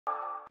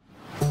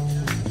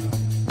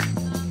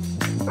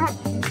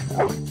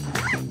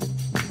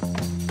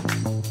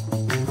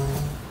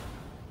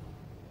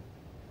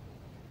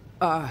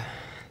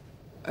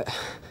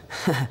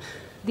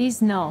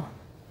These, no.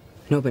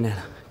 No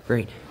banana.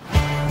 Great.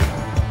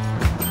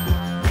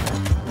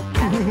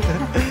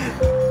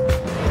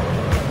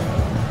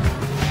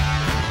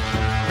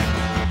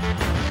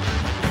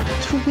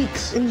 2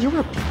 weeks in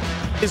Europe.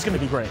 It's gonna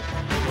be great.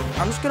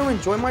 I'm just gonna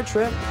enjoy my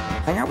trip,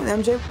 hang out with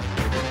MJ.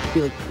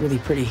 You look really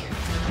pretty.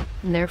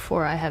 And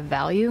therefore, I have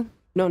value?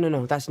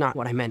 No, that's not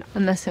what I meant.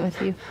 I'm messing with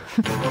you.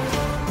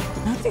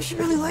 I think she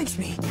really likes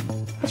me.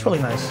 That's really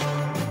nice.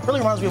 Really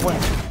reminds me of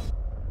when.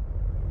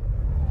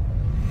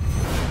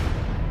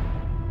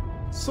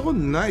 So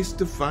nice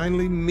to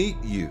finally meet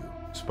you,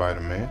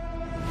 Spider-Man.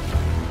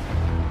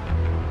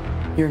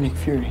 You're Nick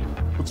Fury.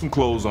 Put some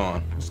clothes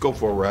on. Let's go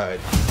for a ride.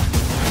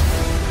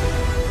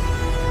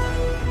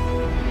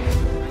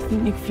 I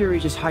think Nick Fury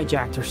just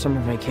hijacked our summer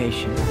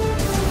vacation.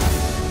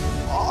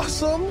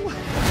 Awesome.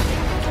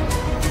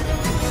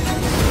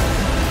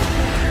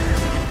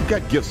 You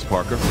got gifts,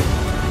 Parker,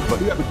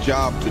 but you have a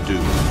job to do.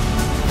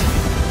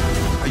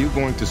 Are you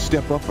going to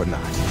step up or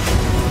not?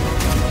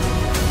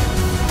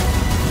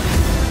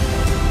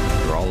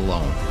 You're all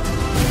alone.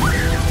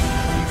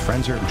 Your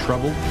friends are in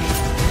trouble.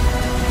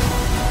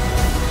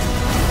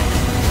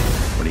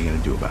 What are you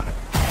gonna do about it?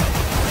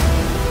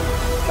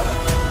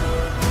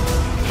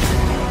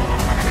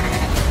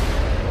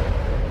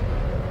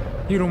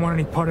 You don't want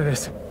any part of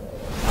this.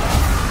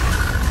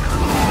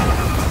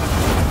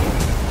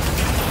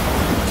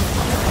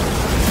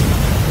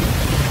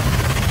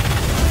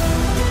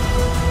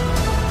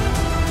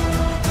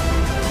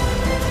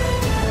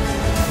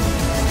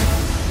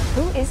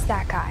 Who is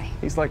that guy?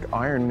 He's like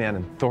Iron Man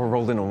and Thor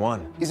rolled into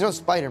one. He's no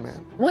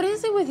Spider-Man. What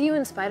is it with you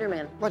and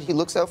Spider-Man? What, he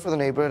looks out for the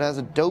neighborhood, has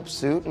a dope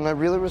suit, and I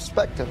really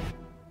respect him.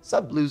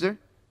 Sup, loser?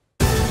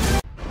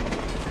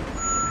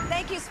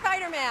 Thank you,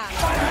 Spider-Man.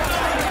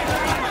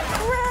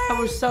 That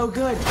was so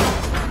good.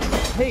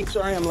 Hey,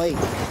 sorry I'm late.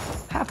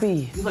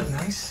 Happy. You look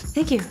nice.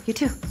 Thank you. You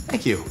too.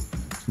 Thank you.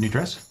 New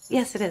dress?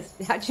 Yes, it is.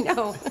 How'd you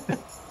know?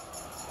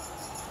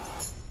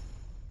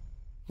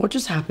 What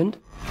just happened?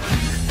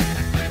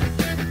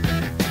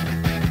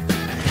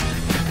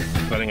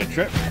 Planning a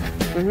trip?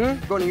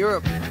 Mm-hmm. Going to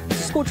Europe. It's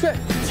a school trip.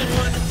 Did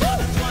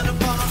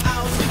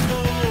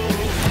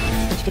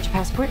you get your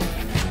passport?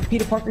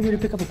 Peter Parker here to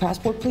pick up a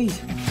passport,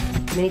 please.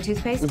 Mini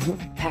toothpaste?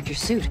 Mm-hmm. Pack your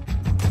suit.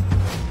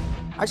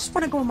 I just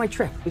want to go on my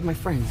trip with my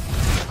friends.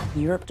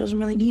 Europe doesn't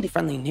really need a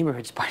friendly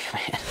neighborhood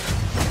Spider-Man.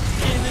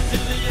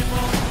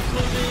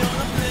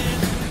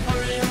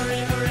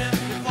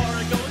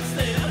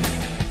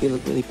 You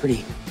look really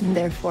pretty. And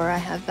therefore, I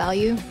have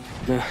value?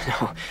 No,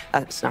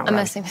 that's not I'm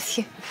right. messing with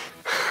you.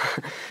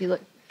 You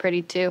look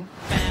pretty, too.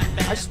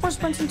 I just want to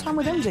spend some time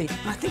with MJ.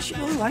 I think she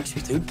really likes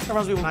me, dude. That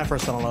reminds me of when I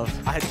first fell in love.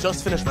 I had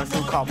just finished my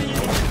film called.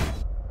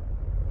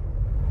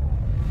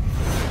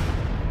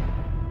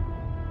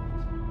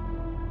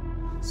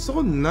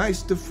 So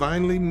nice to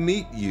finally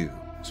meet you,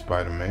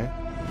 Spider-Man.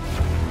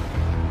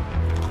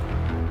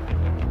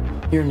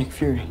 You're Nick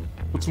Fury.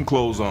 Put some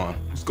clothes on.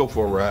 Let's go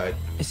for a ride.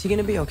 Is he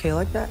gonna be okay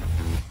like that?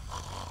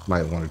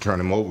 Might want to turn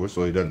him over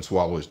so he doesn't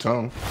swallow his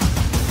tongue.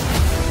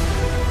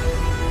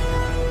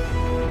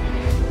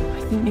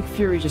 I think Nick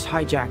Fury just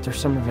hijacked our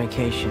summer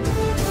vacation.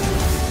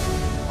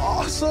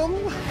 Awesome.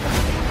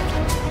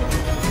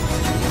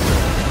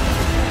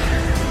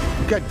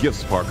 You got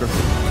gifts, Parker,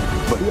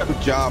 but you have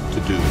a job to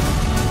do.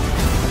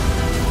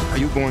 Are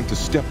you going to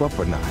step up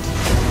or not?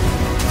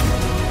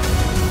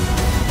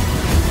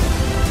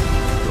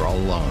 You're all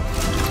alone.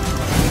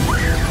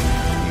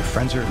 Your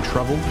friends are in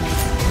trouble.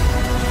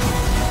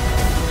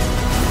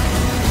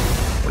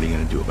 What are you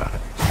gonna do about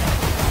it?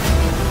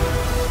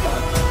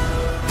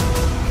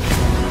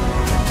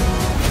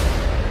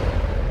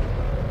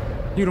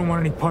 You don't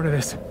want any part of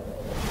this.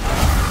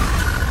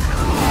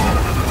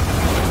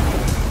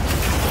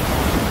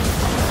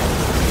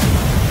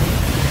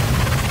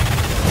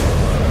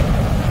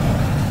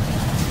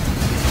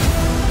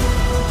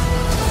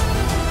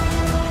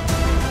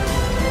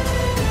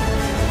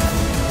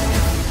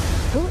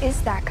 Who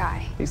is that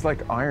guy? He's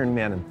like Iron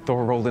Man and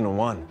Thor rolled into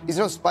one. He's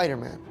no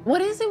Spider-Man.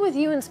 What is it with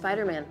you and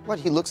Spider-Man? What,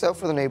 he looks out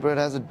for the neighborhood,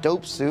 has a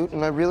dope suit,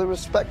 and I really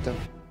respect him.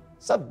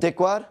 Sup,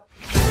 dickwad?